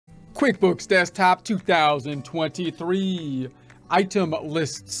QuickBooks Desktop 2023 item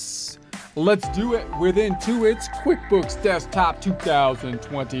lists. Let's do it with Intuit's QuickBooks Desktop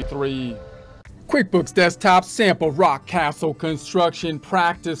 2023. QuickBooks Desktop sample rock castle construction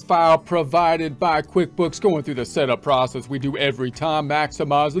practice file provided by QuickBooks. Going through the setup process we do every time,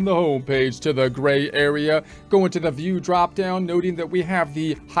 maximizing the home page to the gray area. Going to the view drop down, noting that we have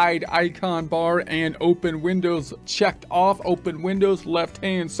the hide icon bar and open windows checked off. Open windows left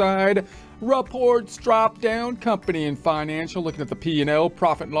hand side. Reports drop down, company and financial, looking at the P&L,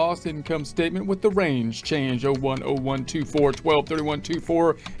 profit and loss, income statement with the range change 010124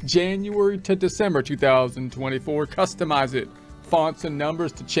 123124 January to December 2024. Customize it. Fonts and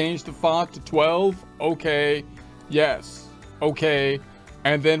numbers to change the font to 12. Okay. Yes. Okay.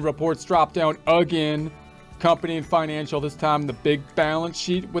 And then reports drop down again. Company and financial, this time the big balance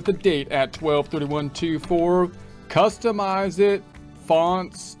sheet with the date at 12/31/24. Customize it.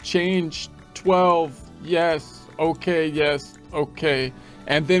 Fonts change 12. Yes. Okay. Yes. Okay.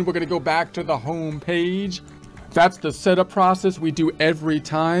 And then we're going to go back to the home page. That's the setup process we do every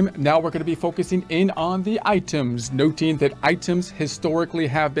time. Now we're going to be focusing in on the items, noting that items historically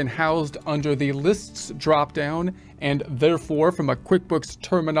have been housed under the lists dropdown, and therefore from a QuickBooks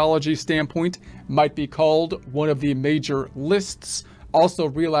terminology standpoint might be called one of the major lists. Also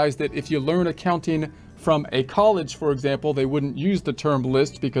realize that if you learn accounting from a college, for example, they wouldn't use the term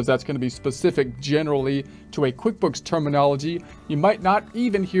list because that's going to be specific generally to a QuickBooks terminology. You might not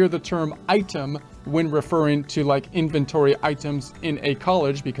even hear the term item when referring to like inventory items in a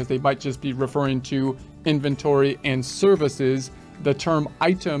college because they might just be referring to inventory and services. The term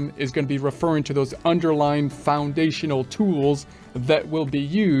item is going to be referring to those underlying foundational tools that will be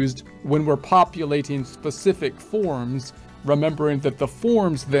used when we're populating specific forms, remembering that the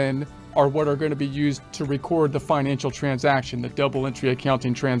forms then are what are going to be used to record the financial transaction, the double entry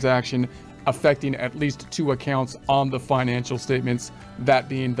accounting transaction affecting at least two accounts on the financial statements, that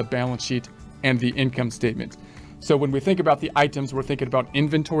being the balance sheet and the income statement. So when we think about the items, we're thinking about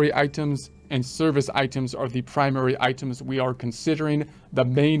inventory items and service items are the primary items we are considering. The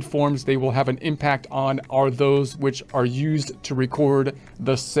main forms they will have an impact on are those which are used to record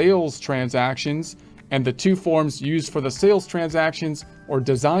the sales transactions. And the two forms used for the sales transactions or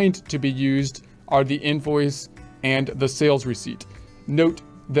designed to be used are the invoice and the sales receipt. Note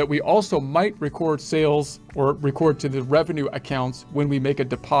that we also might record sales or record to the revenue accounts when we make a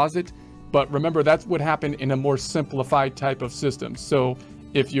deposit, but remember that would happen in a more simplified type of system. So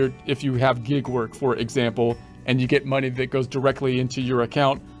if you have gig work, for example, and you get money that goes directly into your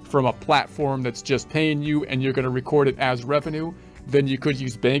account from a platform that's just paying you and you're going to record it as revenue, then you could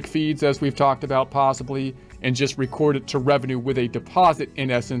use bank feeds, as we've talked about possibly, and just record it to revenue with a deposit in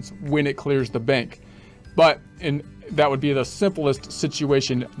essence when it clears the bank. But that would be the simplest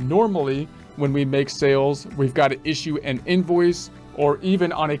situation. Normally, when we make sales, we've got to issue an invoice, or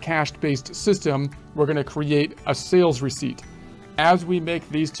even on a cash-based system, we're going to create a sales receipt. As we make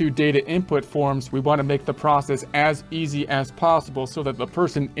these two data input forms, we want to make the process as easy as possible so that the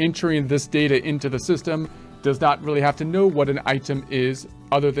person entering this data into the system does not really have to know what an item is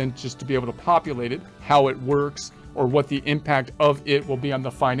other than just to be able to populate it, how it works, or what the impact of it will be on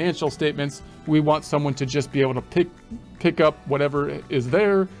the financial statements. We want someone to just be able to pick up whatever is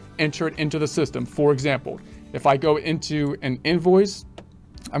there, enter it into the system. For example, if I go into an invoice,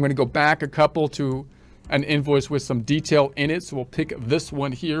 I'm going to go back a couple to an invoice with some detail in it. So we'll pick this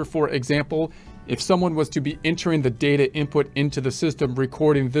one here, for example. If someone was to be entering the data input into the system,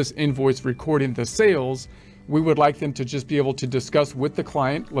 recording this invoice, recording the sales, we would like them to just be able to discuss with the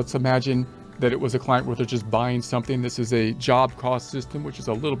client. Let's imagine that it was a client where they're just buying something. This is a job cost system, which is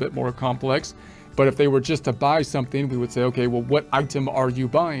a little bit more complex. But if they were just to buy something, we would say, okay, well, what item are you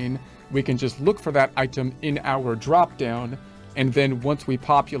buying? We can just look for that item in our dropdown. And then once we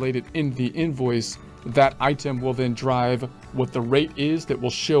populate it in the invoice, that item will then drive what the rate is that will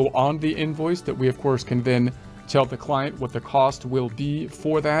show on the invoice that we, of course, can then tell the client what the cost will be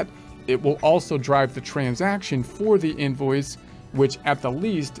for that. It will also drive the transaction for the invoice, which at the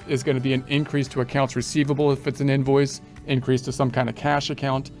least is going to be an increase to accounts receivable if it's an invoice, increase to some kind of cash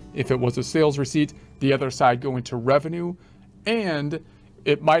account if it was a sales receipt, the other side going to revenue, and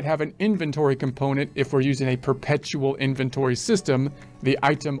it might have an inventory component if we're using a perpetual inventory system, the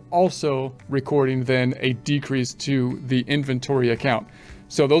item also recording then a decrease to the inventory account.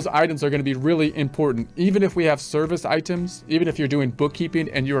 So those items are going to be really important. Even if we have service items, even if you're doing bookkeeping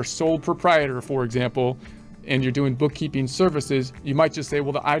and you're a sole proprietor, for example, and you're doing bookkeeping services, you might just say,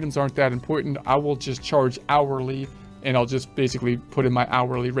 well, the items aren't that important. I will just charge hourly and I'll just basically put in my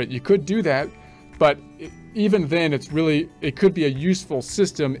hourly rate. You could do that, but even then, it could be a useful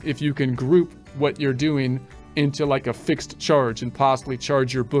system if you can group what you're doing into like a fixed charge and possibly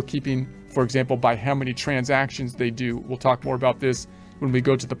charge your bookkeeping, for example, by how many transactions they do. We'll talk more about this when we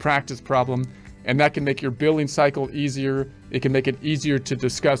go to the practice problem. And that can make your billing cycle easier. It can make it easier to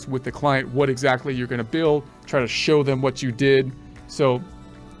discuss with the client what exactly you're going to bill, try to show them what you did. So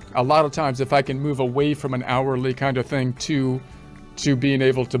a lot of times, if I can move away from an hourly kind of thing to being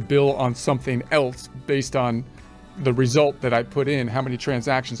able to bill on something else based on the result that I put in, how many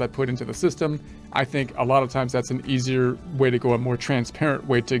transactions I put into the system, I think a lot of times that's an easier way to go, a more transparent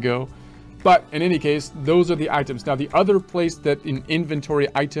way to go. But in any case, those are the items. Now, the other place that an inventory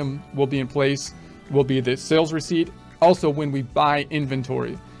item will be in place will be the sales receipt. Also, when we buy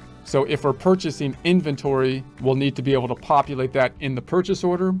inventory. So if we're purchasing inventory, we'll need to be able to populate that in the purchase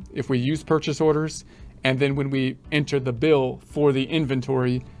order if we use purchase orders. And then when we enter the bill for the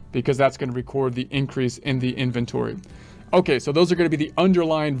inventory, because that's going to record the increase in the inventory. Okay, so those are going to be the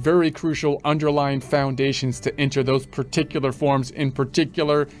underlying, very crucial underlying foundations to enter those particular forms. In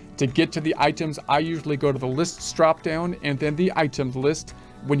particular, to get to the items, I usually go to the lists drop down and then the items list.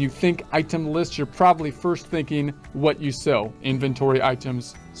 When you think item list, you're probably first thinking what you sell: inventory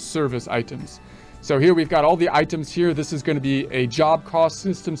items, service items. So here we've got all the items here. This is going to be a job cost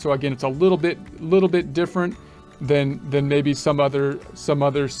system. So again, it's a little bit different than maybe some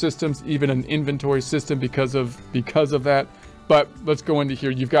other systems, even an inventory system because of that. But let's go into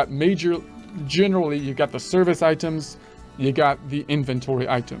here. You've got generally you've got the service items, you got the inventory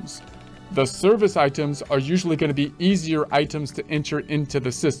items. The service items are usually going to be easier items to enter into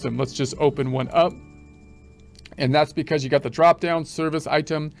the system. Let's just open one up. And that's because you got the drop down service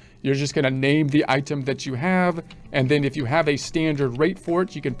item. You're just going to name the item that you have. And then if you have a standard rate for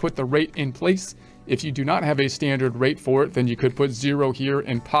it, you can put the rate in place. If you do not have a standard rate for it, then you could put 0 here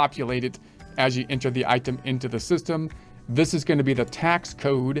and populate it as you enter the item into the system. This is going to be the tax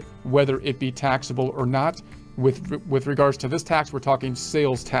code, whether it be taxable or not. With regards to this tax, we're talking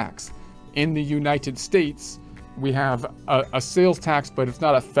sales tax. In the United States, we have a sales tax, but it's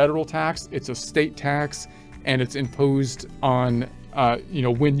not a federal tax. It's a state tax, and it's imposed on,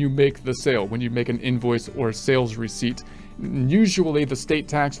 when you make the sale, when you make an invoice or a sales receipt. Usually the state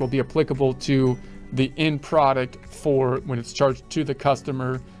tax will be applicable to the end product for when it's charged to the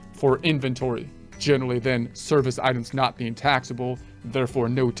customer for inventory. Generally then service items not being taxable, therefore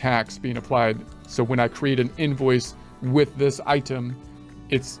no tax being applied. So when I create an invoice with this item,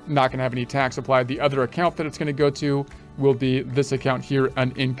 it's not going to have any tax applied. The other account that it's going to go to will be this account here,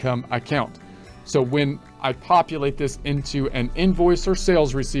 an income account. So when I populate this into an invoice or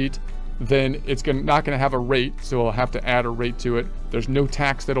sales receipt, then it's not going to have a rate, so I'll have to add a rate to it. There's no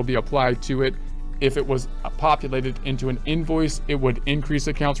tax that'll be applied to it. If it was populated into an invoice, it would increase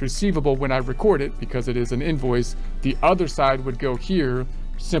accounts receivable when I record it because it is an invoice. The other side would go here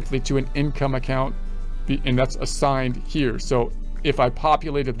simply to an income account, and that's assigned here. So if I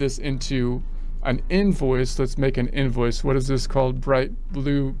populated this into an invoice, let's make an invoice. What is this called? Bright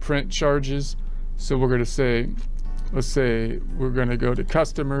blue print charges. So we're going to say, let's say we're going to go to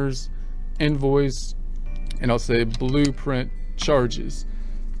customers, invoice, and I'll say blueprint charges.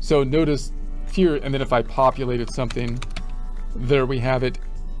 So notice here, and then if I populated something, there we have it.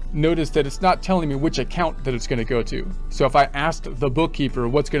 Notice that it's not telling me which account that it's going to go to. So if I asked the bookkeeper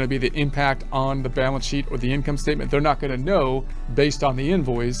what's going to be the impact on the balance sheet or the income statement, they're not going to know based on the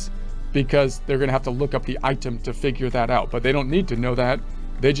invoice because they're going to have to look up the item to figure that out. But they don't need to know that.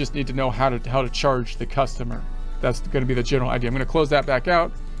 They just need to know how to charge the customer. That's going to be the general idea. I'm going to close that back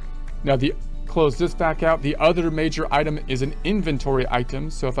out. Now close this back out. The other major item is an inventory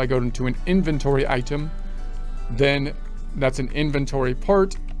item. So if I go into an inventory item, then that's an inventory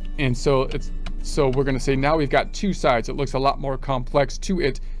part. And so we're going to say now we've got two sides. It looks a lot more complex to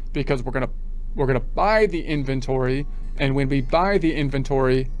it because we're going to buy the inventory, and when we buy the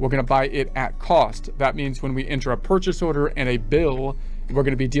inventory, we're going to buy it at cost. That means when we enter a purchase order and a bill, we're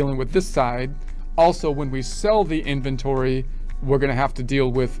going to be dealing with this side. Also, when we sell the inventory, we're going to have to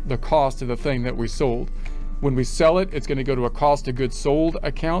deal with the cost of the thing that we sold. When we sell it, it's going to go to a cost of goods sold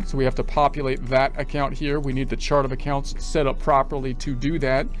account. So we have to populate that account here. We need the chart of accounts set up properly to do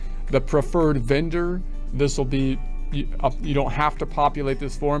that. The preferred vendor, this will be, you don't have to populate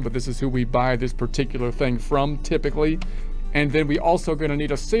this form, but this is who we buy this particular thing from typically. And then we also going to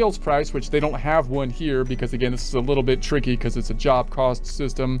need a sales price, which they don't have one here because again, this is a little bit tricky because it's a job cost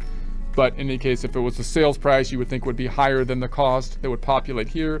system. But in any case, if it was a sales price, you would think would be higher than the cost that would populate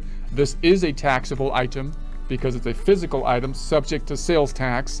here. This is a taxable item because it's a physical item subject to sales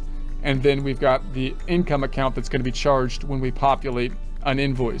tax. And then we've got the income account that's going to be charged when we populate an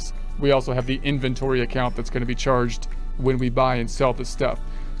invoice. we also have the inventory account that's going to be charged when we buy and sell the stuff.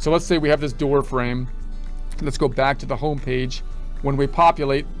 So let's say we have this door frame. Let's go back to the home page. When we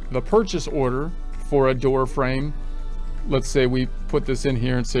populate the purchase order for a door frame, let's say we put this in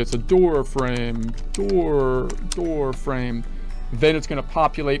here and say it's a door frame, door frame. Then it's going to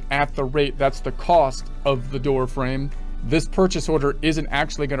populate at the rate. That's the cost of the door frame. This purchase order isn't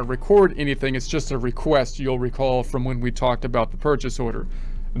actually going to record anything. It's just a request, you'll recall from when we talked about the purchase order.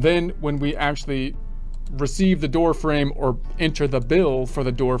 Then when we actually receive the door frame or enter the bill for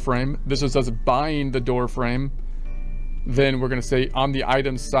the door frame, this is us buying the door frame. Then we're going to say on the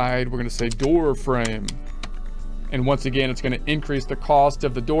items side, we're going to say door frame. And once again, it's going to increase the cost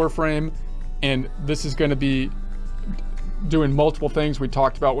of the door frame. And this is going to be doing multiple things we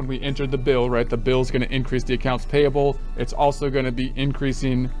talked about when we entered the bill, right? The bill is going to increase the accounts payable. It's also going to be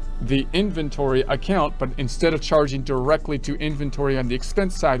increasing the inventory account, but instead of charging directly to inventory on the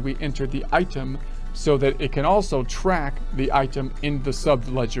expense side, we enter the item so that it can also track the item in the sub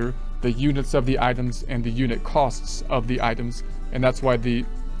ledger, the units of the items and the unit costs of the items. And that's why the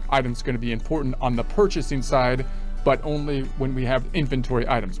item's going to be important on the purchasing side, but only when we have inventory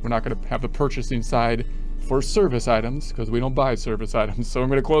items. We're not going to have the purchasing side for service items because we don't buy service items. So I'm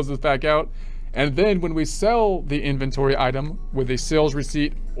going to close this back out. And then when we sell the inventory item with a sales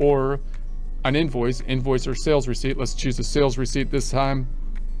receipt or an invoice or sales receipt, let's choose a sales receipt this time.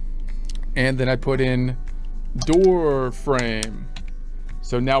 And then I put in door frame.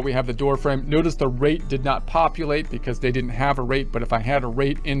 So now we have the door frame. Notice the rate did not populate because they didn't have a rate, but if I had a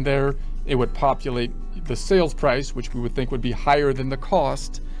rate in there, it would populate the sales price, which we would think would be higher than the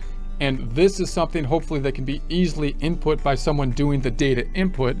cost. And this is something hopefully that can be easily input by someone doing the data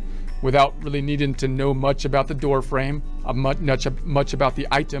input without really needing to know much about the door frame, much about the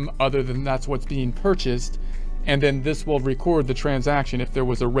item other than that's what's being purchased. And then this will record the transaction. If there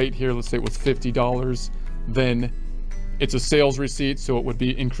was a rate here, let's say it was $50, then it's a sales receipt, so it would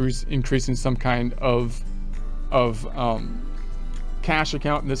be increasing some kind of cash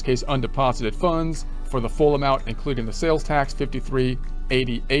account, in this case undeposited funds, for the full amount including the sales tax,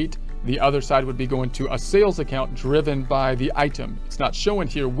 $53.88. The other side would be going to a sales account driven by the item. It's not showing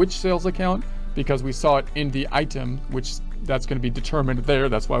here which sales account because we saw it in the item, which that's going to be determined there.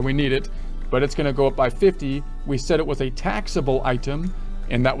 That's why we need it. But it's going to go up by 50. We said it was a taxable item,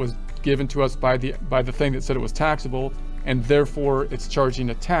 and that was given to us by the thing that said it was taxable, and therefore it's charging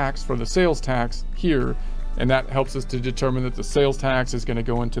a tax for the sales tax here. And that helps us to determine that the sales tax is going to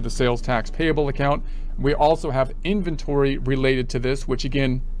go into the sales tax payable account. We also have inventory related to this, which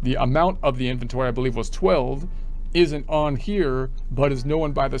again, the amount of the inventory, I believe was 12, isn't on here, but is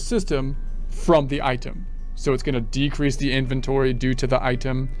known by the system from the item. So it's going to decrease the inventory due to the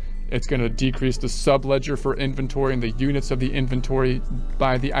item. It's going to decrease the subledger for inventory and the units of the inventory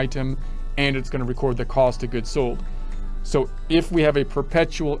by the item, and it's going to record the cost of goods sold. So if we have a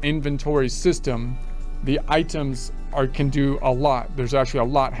perpetual inventory system, the items can do a lot. There's actually a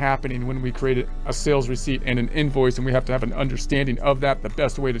lot happening when we create a sales receipt and an invoice, and we have to have an understanding of that. The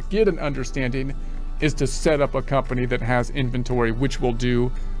best way to get an understanding is to set up a company that has inventory, which we'll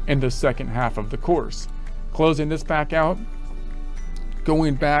do in the second half of the course. Closing this back out,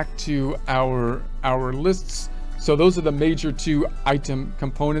 going back to our lists. So those are the major two item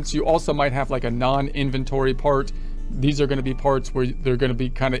components. You also might have like a non-inventory part. These are going to be parts where they're going to be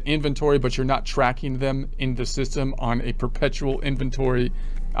kind of inventory, but you're not tracking them in the system on a perpetual inventory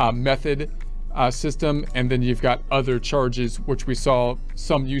method system. And then you've got other charges, which we saw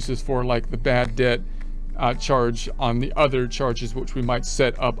some uses for, like the bad debt charge on the other charges, which we might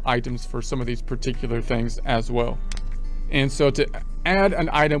set up items for some of these particular things as well. And so to add an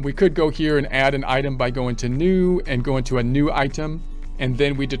item, we could go here and add an item by going to new and going to a new item. And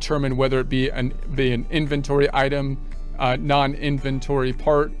then we determine whether it be an inventory item, non-inventory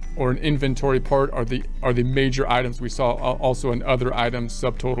part, or an inventory part are the major items we saw also in other items,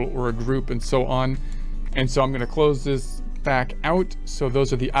 subtotal or a group, and so on. And so I'm going to close this back out. So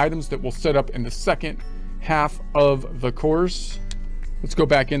those are the items that we'll set up in the second half of the course. Let's go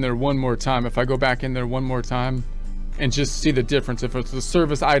back in there one more time. If I go back in there one more time and just see the difference. If it's a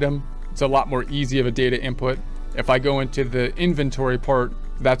service item, it's a lot more easy of a data input. If I go into the inventory part,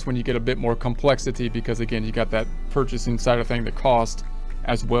 that's when you get a bit more complexity, because again, you got that purchasing side of thing, the cost,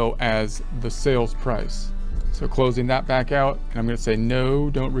 as well as the sales price. So closing that back out, and I'm going to say no,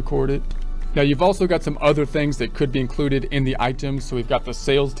 don't record it. Now you've also got some other things that could be included in the items. So we've got the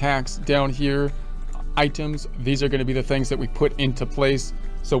sales tax down here, items. These are going to be the things that we put into place.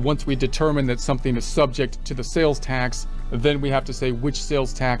 So once we determine that something is subject to the sales tax, then we have to say which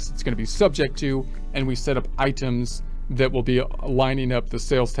sales tax it's going to be subject to, and we set up items that will be lining up the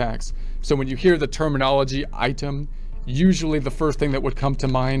sales tax. So when you hear the terminology item, usually the first thing that would come to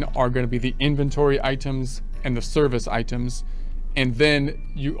mind are going to be the inventory items and the service items. And then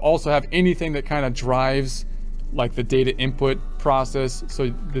you also have anything that kind of drives like the data input process. So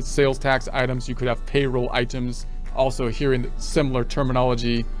the sales tax items, you could have payroll items, also hearing similar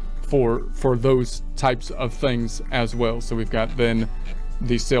terminology for those types of things as well. So we've got then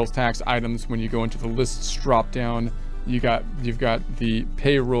the sales tax items. When you go into the lists drop down, you've got the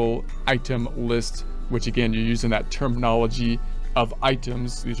payroll item list, which again, you're using that terminology of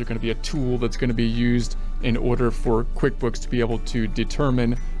items. These are going to be a tool that's going to be used in order for QuickBooks to be able to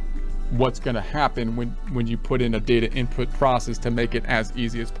determine what's going to happen when you put in a data input process to make it as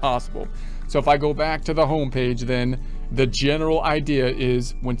easy as possible. So if I go back to the home page, then the general idea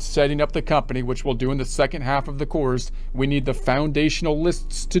is when setting up the company, which we'll do in the second half of the course, we need the foundational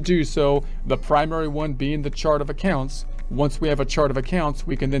lists to do so, the primary one being the chart of accounts. Once we have a chart of accounts,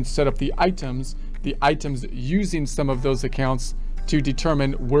 we can then set up the items using some of those accounts to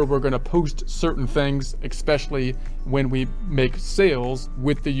determine where we're going to post certain things, especially when we make sales.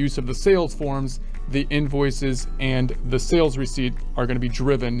 With the use of the sales forms, the invoices and the sales receipt are going to be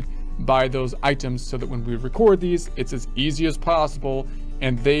driven by those items, so that when we record these, it's as easy as possible,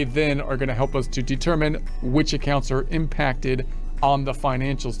 and they then are going to help us to determine which accounts are impacted on the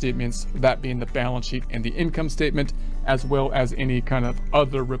financial statements, that being the balance sheet and the income statement, as well as any kind of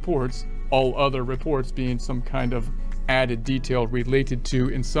other reports, all other reports being some kind of added detail related to,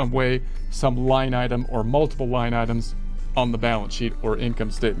 in some way, some line item or multiple line items on the balance sheet or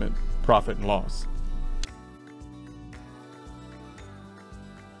income statement, profit and loss.